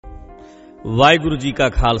ਵਾਹਿਗੁਰੂ ਜੀ ਕਾ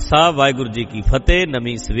ਖਾਲਸਾ, ਵਾਹਿਗੁਰੂ ਜੀ ਕੀ ਫਤਿਹ।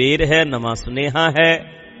 ਨਵੀਂ ਸਵੇਰ ਹੈ, ਨਵਾਂ ਸੁਨੇਹਾ ਹੈ,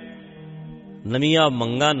 ਨਵੀਆਂ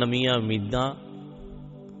ਮੰਗਾਂ, ਨਵੀਆਂ ਉਮੀਦਾਂ,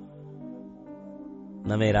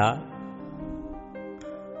 ਨਵੇਂ ਰਾਹ,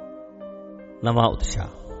 ਨਵਾਂ ਉਤਸ਼ਾਹ।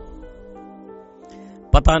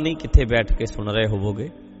 ਪਤਾ ਨਹੀਂ ਕਿੱਥੇ ਬੈਠ ਕੇ ਸੁਣ ਰਹੇ ਹੋਵੋਗੇ,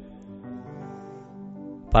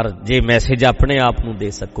 ਪਰ ਜੇ ਮੈਸੇਜ ਆਪਣੇ ਆਪ ਨੂੰ ਦੇ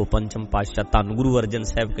ਸਕੋ। ਪੰਚਮ ਪਾਤਸ਼ਾਹ ਧੰਨ ਗੁਰੂ ਅਰਜਨ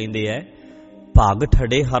ਸਾਹਿਬ ਕਹਿੰਦੇ ਐ, ਭਾਗ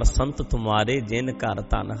ਠੜੇ ਹਰ ਸੰਤ ਤੁਮਾਰੇ, ਜਿਨ ਘਰ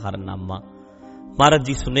ਧਨ ਹਰ ਨਾਮਾ। ਮਹਾਰਾਜ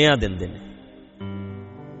ਜੀ ਸੁਨੇਹਾ ਦਿੰਦੇ ਨੇ,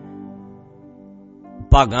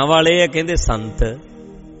 ਭਾਗਾਂ ਵਾਲੇ ਐ ਕਹਿੰਦੇ ਸੰਤ।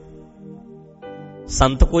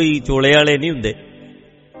 ਸੰਤ ਕੋਈ ਚੋਲੇ ਵਾਲੇ ਨਹੀਂ ਹੁੰਦੇ,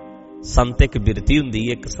 ਸੰਤ ਇੱਕ ਬਿਰਤੀ ਹੁੰਦੀ,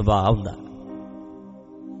 ਇੱਕ ਸੁਭਾਅ ਹੁੰਦਾ,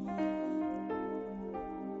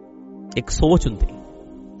 ਇੱਕ ਸੋਚ ਹੁੰਦੀ।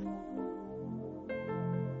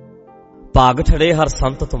 ਭਾਗ ਠੜੇ ਹਰ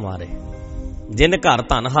ਸੰਤ ਤੁਮਾਰੇ, ਜਿਨ ਘਰ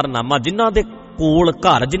ਧਨ ਹਰ ਨਾਮਾ। ਜਿਨ੍ਹਾਂ ਦੇ ਕੋਲ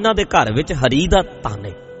ਘਰ, ਜਿਨ੍ਹਾਂ ਦੇ ਘਰ ਵਿੱਚ ਹਰੀ ਦਾ ਧਨ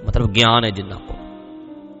ਹੈ, ਮਤਲਬ ਗਿਆਨ ਹੈ ਜਿਨ੍ਹਾਂ ਕੋਲ।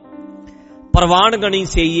 ਪ੍ਰਵਾਨ ਗਣੀ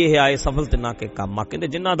ਸਈ ਇਹ ਆਏ, ਸਫਲ ਤਿਨਾ ਕੇ ਕਾਮਾ। ਕਹਿੰਦੇ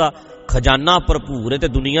ਜਿਨ੍ਹਾਂ ਦਾ ਖਜ਼ਾਨਾ ਭਰਪੂਰ ਹੈ ਤੇ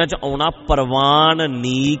ਦੁਨੀਆ 'ਚ ਆਉਣਾ ਪ੍ਰਵਾਨ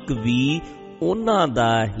ਨੀਕ ਵੀ ਉਹਨਾਂ ਦਾ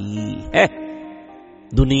ਹੀ ਹੈ।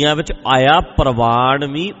 ਦੁਨੀਆ ਵਿੱਚ ਆਇਆ ਪ੍ਰਵਾਨ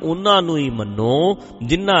ਵੀ ਉਹਨਾਂ ਨੂੰ ਹੀ ਮੰਨੋ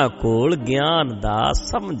ਜਿਨ੍ਹਾਂ ਕੋਲ ਗਿਆਨ ਦਾ,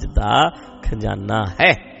 ਸਮਝ ਦਾ ਖਜ਼ਾਨਾ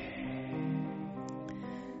ਹੈ।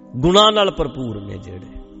 ਗੁਣਾਂ ਨਾਲ ਭਰਪੂਰ ਨੇ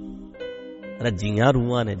ਜਿਹੜੇ, ਰੱਜੀਆਂ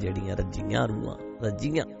ਰੂਹਾਂ ਨੇ ਜਿਹੜੀਆਂ, ਰੱਜੀਆਂ ਰੂਹਾਂ,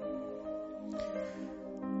 ਰੱਜੀਆਂ।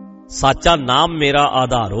 ਸਾਚਾ ਨਾਮ ਮੇਰਾ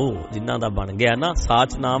ਆਧਾਰੋ, ਜਿਨ੍ਹਾਂ ਦਾ ਬਣ ਗਿਆ ਨਾ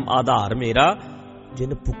ਸਾਚ ਨਾਮ ਆਧਾਰ ਮੇਰਾ।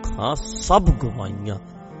 ਜਿਨ ਭੁੱਖਾਂ ਸਭ ਗਵਾਈਆਂ,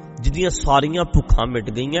 ਜਿਹਦੀਆਂ ਸਾਰੀਆਂ ਭੁੱਖਾਂ ਮਿਟ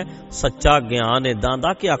ਗਈਆਂ। ਸੱਚਾ ਗਿਆਨ ਏਦਾਂ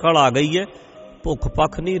ਦਾ ਕਿ ਅਕਲ ਆ ਗਈ ਹੈ, ਭੁੱਖ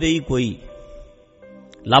ਪੱਖ ਨਹੀਂ ਰਹੀ ਕੋਈ।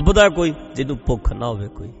 ਲੱਭਦਾ ਕੋਈ ਜਿਹਨੂੰ ਭੁੱਖ ਨਾ ਹੋਵੇ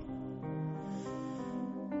ਕੋਈ।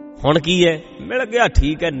 ਹੁਣ ਕੀ ਹੈ, ਮਿਲ ਗਿਆ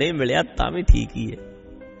ਠੀਕ ਹੈ, ਨਹੀਂ ਮਿਲਿਆ ਤਾਂ ਵੀ ਠੀਕ ਹੀ ਹੈ।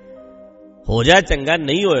 ਹੋ ਜਾਏ ਚੰਗਾ,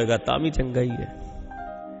 ਨਹੀਂ ਹੋਏਗਾ ਤਾਂ ਵੀ ਚੰਗਾ ਹੀ ਹੈ।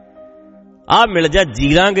 ਆਹ ਮਿਲ ਜਾ ਜੀ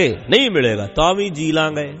ਲਾਂਗੇ, ਨਹੀਂ ਮਿਲੇਗਾ ਤਾਂ ਵੀ ਜੀ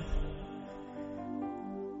ਲਾਂਗੇ।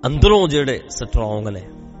 ਅੰਦਰੋਂ ਜਿਹੜੇ ਸਟਰੋਂਗ ਨੇ,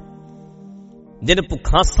 ਜਿਹਨੇ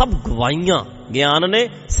ਭੁੱਖਾਂ ਸਭ ਗਵਾਈਆਂ। ਗਿਆਨ ਨੇ,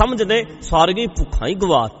 ਸਮਝ ਨੇ, ਸਾਰੀਆਂ ਭੁੱਖਾਂ ਹੀ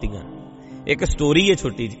ਗਵਾਤੀਆਂ। ਇੱਕ ਸਟੋਰੀ ਹੈ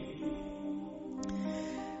ਛੋਟੀ ਜੀ।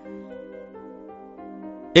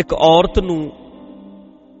 ਇੱਕ ਔਰਤ ਨੂੰ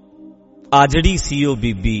ਆਜੜੀ ਸੀ, ਉਹ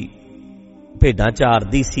ਬੀਬੀ ਭੇਡਾਂ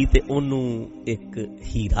ਚਾਰਦੀ ਸੀ ਤੇ ਉਹਨੂੰ ਇੱਕ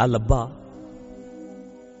ਹੀਰਾ ਲੱਭਾ,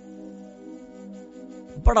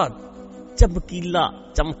 ਬੜਾ ਚਮਕੀਲਾ,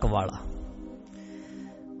 ਚਮਕ ਵਾਲਾ।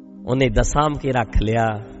 ਉਹਨੇ ਦਸਾਮ ਕੇ ਰੱਖ ਲਿਆ,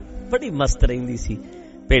 ਬੜੀ ਮਸਤ ਰਹਿੰਦੀ ਸੀ।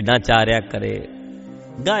 ਭੇਡਾਂ ਚਾਰਿਆ ਕਰੇ,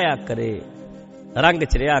 ਗਾਇਆ ਕਰੇ, ਰੰਗ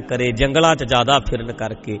ਚ ਰਿਹਾ ਕਰੇ, ਜੰਗਲਾਂ ਚ ਜ਼ਿਆਦਾ ਫਿਰਨ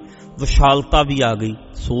ਕਰਕੇ ਵਿਸ਼ਾਲਤਾ ਵੀ ਆ ਗਈ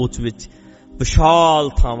ਸੋਚ ਵਿੱਚ। ਵਿਸ਼ਾਲ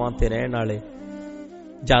ਥਾਵਾਂ ਤੇ ਰਹਿਣ ਵਾਲੇ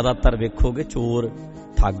ਜ਼ਿਆਦਾਤਰ ਵੇਖੋਗੇ ਚੋਰ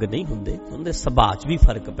ਠੱਗ ਨਹੀਂ ਹੁੰਦੇ, ਉਹਦੇ ਸੁਭਾਅ 'ਚ ਵੀ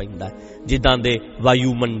ਫਰਕ ਪੈਂਦਾ। ਜਿੱਦਾਂ ਦੇ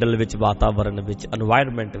ਵਾਯੂਮੰਡਲ ਵਿੱਚ, ਵਾਤਾਵਰਨ ਵਿੱਚ,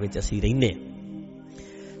 এনवायरमेंट ਵਿੱਚ ਅਸੀਂ ਰਹਿੰਦੇ ਹਾਂ।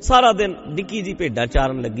 ਸਾਰਾ ਦਿਨ ਨਿੱਕੀ ਜੀ ਭੇਡਾਂ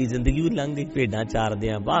ਚਾਰਨ ਲੱਗੀ ਜ਼ਿੰਦਗੀ ਵੀ ਲੰਘ ਗਈ। ਭੇਡਾਂ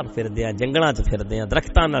ਚਾਰਦਿਆਂ, ਬਾਹਰ ਫਿਰਦਿਆਂ, ਜੰਗਲਾਂ 'ਚ ਫਿਰਦਿਆਂ,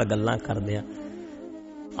 ਦਰਖਤਾਂ ਨਾਲ ਗੱਲਾਂ ਕਰਦਿਆਂ।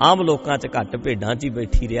 ਆਮ ਲੋਕਾਂ 'ਚ ਘੱਟ, ਭੇਡਾਂ 'ਚ ਹੀ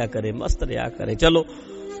ਬੈਠੀ ਰਿਹਾ ਕਰੇ, ਮਸਤ ਰਿਹਾ ਕਰੇ। ਚਲੋ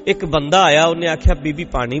ਇੱਕ ਬੰਦਾ ਆਇਆ, ਉਹਨੇ ਆਖਿਆ ਬੀਬੀ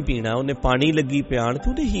ਪਾਣੀ ਪੀਣਾ। ਉਹਨੇ ਪਾਣੀ ਲੱਗੀ ਪਿਆਣ ਤੇ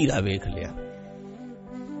ਉਹਨੇ ਹੀਰਾ ਵੇਖ ਲਿਆ।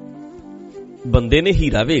 ਬੰਦੇ ਨੇ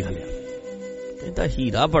ਹੀਰਾ ਵੇਖ ਲਿਆ, ਕਹਿੰਦਾ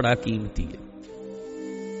ਹੀਰਾ ਬੜਾ ਕੀਮਤੀ ਹੈ।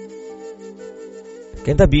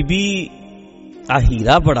 ਕਹਿੰਦਾ ਬੀਬੀ ਆ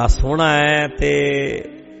ਹੀਰਾ ਬੜਾ ਸੋਹਣਾ ਹੈ ਤੇ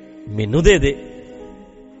ਮੈਨੂੰ ਦੇ ਦੇ।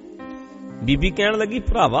 ਬੀਬੀ ਕਹਿਣ ਲੱਗੀ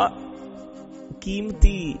ਭਰਾਵਾ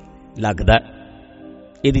ਕੀਮਤੀ ਲੱਗਦਾ,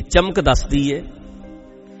 ਇਹਦੀ ਚਮਕ ਦੱਸਦੀ ਏ,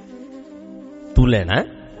 ਤੂੰ ਲੈਣਾ?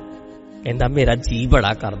 ਕਹਿੰਦਾ ਮੇਰਾ ਜੀ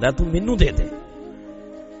ਬੜਾ ਕਰਦਾ, ਤੂੰ ਮੈਨੂੰ ਦੇ ਦੇ।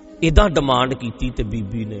 ਏਦਾਂ ਡਿਮਾਂਡ ਕੀਤੀ ਤੇ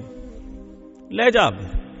ਬੀਬੀ ਨੇ, ਲੈ ਜਾ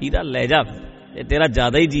ਹੀਰਾ, ਲੈ ਜਾ, ਇਹ ਤੇਰਾ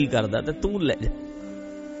ਜ਼ਿਆਦਾ ਹੀ ਜੀ ਕਰਦਾ ਤੇ ਤੂੰ ਲੈ ਜਾ।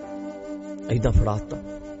 ਏਦਾਂ ਫੜਾਤਾ।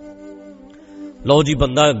 ਲਓ ਜੀ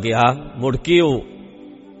ਬੰਦਾ ਗਿਆ, ਮੁੜ ਕੇ ਉਹ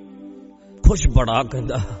ਖੁਸ਼ ਬੜਾ,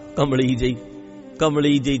 ਕਹਿੰਦਾ ਕਮਲੀ ਜਿਹੀ,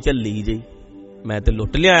 ਕਮਲੀ ਜਿਹੀ, ਝੱਲੀ ਜਿਹੀ, ਮੈਂ ਤੇ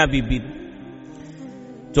ਲੁੱਟ ਲਿਆਇਆ ਬੀਬੀ ਨੂੰ।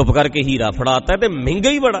 ਚੁੱਪ ਕਰਕੇ ਹੀਰਾ ਫੜਾਤਾ ਤੇ ਮਹਿੰਗਾ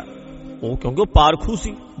ਹੀ ਬੜਾ। ਉਹ ਕਿਉਂਕਿ ਉਹ ਪਾਰਖੂ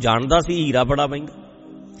ਸੀ, ਜਾਣਦਾ ਸੀ ਹੀਰਾ ਬੜਾ ਮਹਿੰਗਾ।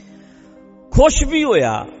 ਖੁਸ਼ ਵੀ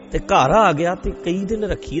ਹੋਇਆ ਤੇ ਘਰ ਆ ਗਿਆ ਤੇ ਕਈ ਦਿਨ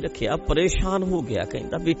ਰੱਖਿਆ, ਪਰੇਸ਼ਾਨ ਹੋ ਗਿਆ।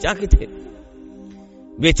 ਕਹਿੰਦਾ ਵੇਚਾਂ ਕਿੱਥੇ,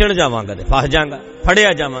 ਵੇਚਣ ਜਾਵਾਂਗਾ ਤੇ ਫਸ ਜਾਵਾਂਗਾ,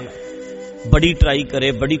 ਫੜਿਆ ਜਾਵਾਂਗਾ। ਬੜੀ ਟਰਾਈ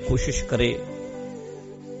ਕਰੇ, ਬੜੀ ਕੋਸ਼ਿਸ਼ ਕਰੇ,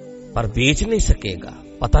 ਪਰ ਵੇਚ ਨਹੀਂ ਸਕੇਗਾ।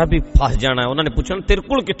 ਪਤਾ ਵੀ ਫਸ ਜਾਣਾ। ਉਹਨਾਂ ਨੇ ਪੁੱਛਣਾ ਤੇਰੇ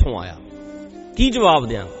ਕੋਲ ਕਿੱਥੋਂ ਆਇਆ, ਕੀ ਜਵਾਬ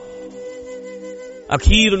ਦਿਆਂ।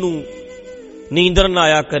 ਅਖੀਰ ਨੂੰ ਨੀਂਦਰ ਨਾ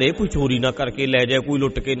ਆਇਆ ਕਰੇ, ਕੋਈ ਚੋਰੀ ਨਾ ਕਰਕੇ ਲੈ ਜਾਏ, ਕੋਈ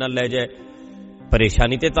ਲੁੱਟ ਕੇ ਨਾ ਲੈ ਜਾਏ।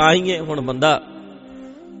 ਪਰੇਸ਼ਾਨੀ ਤੇ ਤਾਂ ਹੀ ਹੈ। ਹੁਣ ਬੰਦਾ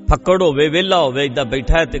ਫੱਕੜ ਹੋਵੇ, ਵਿਹਲਾ ਹੋਵੇ, ਏਦਾਂ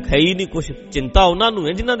ਬੈਠਾ ਹੈ ਤੇ ਹੈ ਹੀ ਨਹੀਂ ਕੁਛ। ਚਿੰਤਾ ਉਹਨਾਂ ਨੂੰ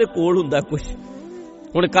ਹੈ ਜਿਨ੍ਹਾਂ ਦੇ ਕੋਲ ਹੁੰਦਾ ਕੁਛ।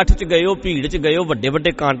 ਹੁਣ ਇਕੱਠ 'ਚ ਗਏ ਹੋ, ਭੀੜ 'ਚ ਗਏ ਹੋ, ਵੱਡੇ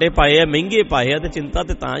ਵੱਡੇ ਕਾਂਟੇ ਪਾਏ ਆ, ਮਹਿੰਗੇ ਪਾਏ ਆ, ਤੇ ਚਿੰਤਾ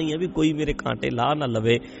ਤੇ ਤਾਂ ਹੀ ਆ ਵੀ ਕੋਈ ਮੇਰੇ ਕਾਂਟੇ ਲਾਹ ਨਾ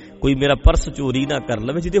ਲਵੇ, ਕੋਈ ਮੇਰਾ ਪਰਸ ਚੋਰੀ ਨਾ ਕਰ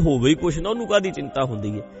ਲਵੇ। ਜਿਹਦੇ ਹੋਵੇ ਹੀ ਕੁਛ ਨਾ, ਉਹਨੂੰ ਕਾਹਦੀ ਚਿੰਤਾ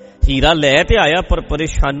ਹੁੰਦੀ ਹੈ। ਹੀਰਾ ਲੈ ਤੇ ਆਇਆ, ਪਰ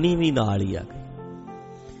ਪਰੇਸ਼ਾਨੀ ਵੀ ਨਾਲ ਹੀ ਆ ਗਈ।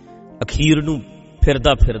 ਅਖੀਰ ਨੂੰ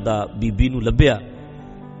ਫਿਰਦਾ ਫਿਰਦਾ ਬੀਬੀ ਨੂੰ ਲੱਭਿਆ,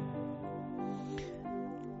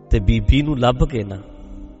 ਤੇ ਬੀਬੀ ਨੂੰ ਲੱਭ ਕੇ ਨਾ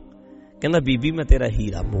ਕਹਿੰਦਾ, ਬੀਬੀ ਮੈਂ ਤੇਰਾ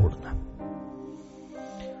ਹੀਰਾ ਮੋੜਨਾ।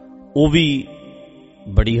 ਉਹ ਵੀ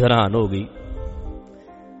ਬੜੀ ਹੈਰਾਨ ਹੋ ਗਈ,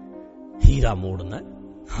 ਹੀਰਾ ਮੋੜਨਾ?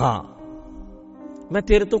 ਹਾਂ, ਮੈਂ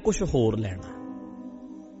ਤੇਰੇ ਤੋਂ ਕੁਝ ਹੋਰ ਲੈਣਾ।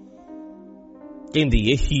 ਕਹਿੰਦੀ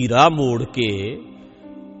ਇਹ ਹੀਰਾ ਮੋੜ ਕੇ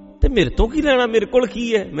ਤੇ ਮੇਰੇ ਤੋਂ ਕੀ ਲੈਣਾ? ਮੇਰੇ ਕੋਲ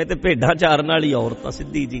ਕੀ ਹੈ? ਮੈਂ ਤੇ ਭੇਡਾਂ ਚਾਰਨ ਵਾਲੀ ਔਰਤ ਆ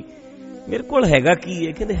ਸਿੱਧੀ ਜੀ, ਮੇਰੇ ਕੋਲ ਹੈਗਾ ਕੀ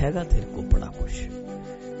ਹੈ? ਕਹਿੰਦੇ ਹੈਗਾ ਤੇਰੇ ਕੋਲ ਬੜਾ ਕੁਛ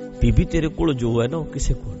ਬੀਬੀ, ਤੇਰੇ ਕੋਲ ਜੋ ਹੈ ਨਾ ਉਹ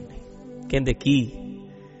ਕਿਸੇ ਕੋਲ ਨਹੀਂ। ਕਹਿੰਦੇ ਕੀ?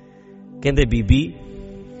 ਕਹਿੰਦੇ ਬੀਬੀ,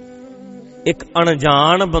 ਇੱਕ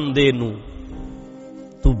ਅਣਜਾਣ ਬੰਦੇ ਨੂੰ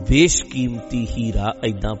ਤੂੰ ਬੇਸ਼ਕੀਮਤੀ ਹੀਰਾ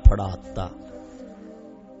ਏਦਾਂ ਫੜਾਤਾ,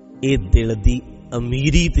 ਇਹ ਦਿਲ ਦੀ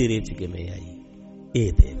ਅਮੀਰੀ ਤੇਰੇ ਚ ਕਿਵੇਂ ਆਈ?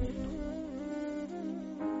 ਇਹ ਦੇ ਮੈਨੂੰ।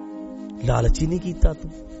 ਲਾਲਚੀ ਨਹੀਂ ਕੀਤਾ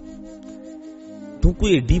ਤੂੰ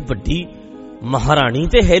ਕੋਈ ਏਡੀ ਵੱਡੀ ਮਹਾਰਾਣੀ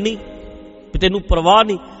ਤੇ ਹੈ ਨਹੀਂ ਵੀ ਤੈਨੂੰ ਪਰਵਾਹ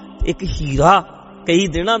ਨਹੀਂ। ਇੱਕ ਹੀਰਾ ਕਈ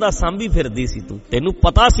ਦਿਨਾਂ ਦਾ ਸਾਂਭੀ ਫਿਰਦੀ ਸੀ ਤੂੰ, ਤੈਨੂੰ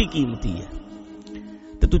ਪਤਾ ਸੀ ਕੀਮਤੀ ਹੈ,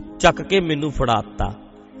 ਤੇ ਤੂੰ ਚੱਕ ਕੇ ਮੈਨੂੰ ਫੜਾਤਾ।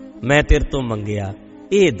 ਮੈਂ ਤੇਰੇ ਤੋਂ ਮੰਗਿਆ,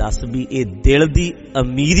 ਇਹ ਦੱਸ ਵੀ ਇਹ ਦਿਲ ਦੀ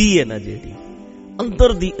ਅਮੀਰੀ ਹੈ ਨਾ, ਜਿਹੜੀ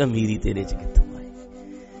ਅੰਦਰ ਦੀ ਅਮੀਰੀ ਤੇਰੇ ਚ ਕਿੱਥੋਂ ਆਈ?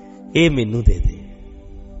 ਇਹ ਮੈਨੂੰ ਦੇ ਦੇ,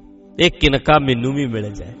 ਇਹ ਕਿਨਕਾ ਮੈਨੂੰ ਵੀ ਮਿਲ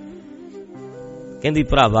ਜਾਏ। ਕਹਿੰਦੀ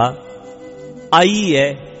ਭਰਾਵਾ, ਆਈ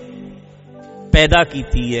ਹੈ, ਪੈਦਾ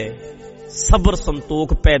ਕੀਤੀ ਹੈ, ਸਬਰ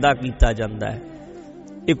ਸੰਤੋਖ ਪੈਦਾ ਕੀਤਾ ਜਾਂਦਾ ਹੈ।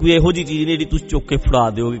 ਇਹ ਕੋਈ ਇਹੋ ਜਿਹੀ ਚੀਜ਼ ਨਹੀਂ ਜਿਹੜੀ ਤੁਸੀਂ ਚੁੱਕ ਕੇ ਫੜਾ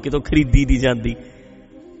ਦਿਓਗੇ, ਕਿਤੋਂ ਖਰੀਦੀ ਨਹੀਂ ਜਾਂਦੀ,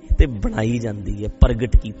 ਤੇ ਬਣਾਈ ਜਾਂਦੀ ਹੈ,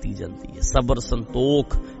 ਪ੍ਰਗਟ ਕੀਤੀ ਜਾਂਦੀ ਹੈ। ਸਬਰ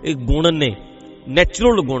ਸੰਤੋਖ ਇਹ ਗੁਣ ਨੇ,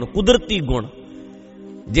 ਨੈਚੁਰਲ ਗੁਣ, ਕੁਦਰਤੀ ਗੁਣ,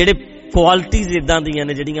 ਜਿਹੜੇ ਕੁਆਲਿਟੀਜ਼ ਇਦਾਂ ਦੀਆਂ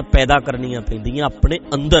ਨੇ ਜਿਹੜੀਆਂ ਪੈਦਾ ਕਰਨੀਆਂ ਪੈਂਦੀਆਂ ਆਪਣੇ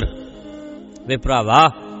ਅੰਦਰ। ਵੇ ਭਰਾਵਾ,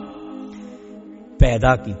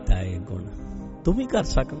 ਪੈਦਾ ਕੀਤਾ ਇਹ ਗੁਣ, ਤੂੰ ਵੀ ਕਰ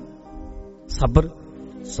ਸਕਦਾ। ਸਬਰ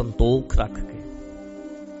ਸੰਤੋਖ ਰੱਖ ਕੇ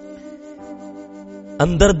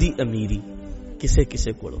ਅੰਦਰ ਦੀ ਅਮੀਰੀ ਕਿਸੇ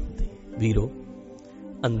ਕਿਸੇ ਕੋਲ ਹੁੰਦੀ। ਵੀਰੋ,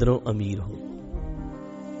 ਅੰਦਰੋਂ ਅਮੀਰ ਹੋ,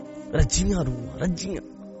 ਰੱਜੀਆਂ ਰੂਹਾਂ, ਰੱਜੀਆਂ।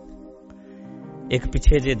 ਇੱਕ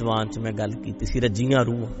ਪਿੱਛੇ ਜੇ ਦੀਵਾਨ 'ਚ ਮੈਂ ਗੱਲ ਕੀਤੀ ਸੀ, ਰੱਜੀਆਂ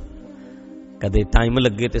ਰੂਹਾਂ। ਕਦੇ ਟਾਈਮ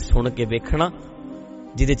ਲੱਗੇ ਤੇ ਸੁਣ ਕੇ ਵੇਖਣਾ,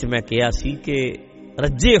 ਜਿਹਦੇ 'ਚ ਮੈਂ ਕਿਹਾ ਸੀ ਕਿ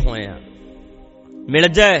ਰੱਜੇ ਹੋਏ ਆ, ਮਿਲ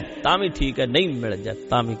ਜਾਏ ਤਾਂ ਵੀ ਠੀਕ ਹੈ, ਨਹੀਂ ਮਿਲ ਜਾਏ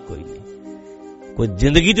ਤਾਂ ਵੀ ਕੋਈ ਨਹੀਂ। ਕੋਈ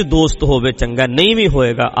ਜ਼ਿੰਦਗੀ 'ਚ ਦੋਸਤ ਹੋਵੇ ਚੰਗਾ, ਨਹੀਂ ਵੀ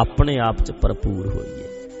ਹੋਏਗਾ ਆਪਣੇ ਆਪ 'ਚ ਭਰਪੂਰ ਹੋਈਏ।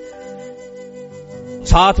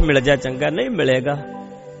 ਸਾਥ ਮਿਲ ਜਾਏ ਚੰਗਾ, ਨਹੀਂ ਮਿਲੇਗਾ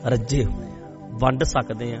ਰੱਜੇ ਹੋਏ ਆ, ਵੰਡ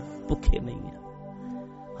ਸਕਦੇ ਆ, ਭੁੱਖੇ ਨਹੀਂ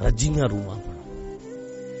ਆ। ਰੱਜੀਆਂ ਰੂਹਾਂ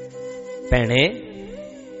ਭੈਣੇ,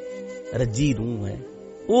 ਰੱਜੀ ਰੂਹ ਹੈ,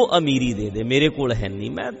 ਉਹ ਅਮੀਰੀ ਦੇ ਦੇ। ਮੇਰੇ ਕੋਲ ਹੈ ਨਹੀਂ,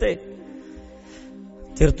 ਮੈਂ ਤੇ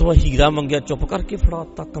ਤੇਰੇ ਤੋਂ ਹੀਰਾ ਮੰਗਿਆ, ਚੁੱਪ ਕਰਕੇ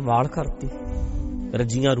ਫੜਾਤਾ, ਕਮਾਲ ਕਰਤੀ।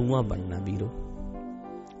 ਰੱਜੀਆਂ ਰੂਹਾਂ ਬਣਨਾ ਵੀਰੋ,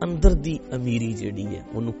 ਅੰਦਰ ਦੀ ਅਮੀਰੀ ਜਿਹੜੀ ਹੈ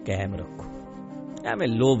ਉਹਨੂੰ ਕਾਇਮ ਰੱਖੋ। ਐਵੇਂ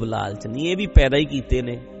ਲੋਭ ਲਾਲਚ ਨਹੀਂ, ਇਹ ਵੀ ਪੈਦਾ ਹੀ ਕੀਤੇ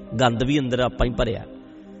ਨੇ, ਗੰਦ ਵੀ ਅੰਦਰ ਆਪਾਂ ਹੀ ਭਰਿਆ,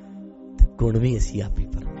 ਤੇ ਗੁਣ ਵੀ ਅਸੀਂ ਆਪ ਹੀ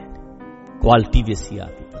ਭਰਨੇ ਨੇ, ਕੁਆਲਿਟੀ ਵੀ ਅਸੀਂ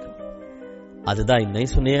ਆਪ ਹੀ ਭਰਨੀ। ਅੱਜ ਦਾ ਇੰਨਾ ਹੀ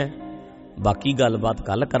ਸੁਣਿਆ, ਬਾਕੀ ਗੱਲਬਾਤ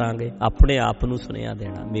ਕੱਲ ਕਰਾਂਗੇ। ਆਪਣੇ ਆਪ ਨੂੰ ਸੁਣਿਆ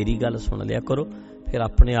ਦੇਣਾ, ਮੇਰੀ ਗੱਲ ਸੁਣ ਲਿਆ ਕਰੋ, ਫਿਰ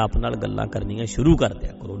ਆਪਣੇ ਆਪ ਨਾਲ ਗੱਲਾਂ ਕਰਨੀਆਂ ਸ਼ੁਰੂ ਕਰ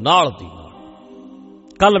ਦਿਆ ਕਰੋ ਨਾਲ ਦੀ ਨਾਲ।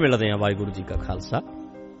 ਕੱਲ ਮਿਲਦੇ ਹਾਂ। ਵਾਹਿਗੁਰੂ ਜੀ ਕਾ ਖਾਲਸਾ,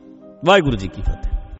 ਵਾਹਿਗੁਰੂ ਜੀ ਕੀ ਫਤਿਹ।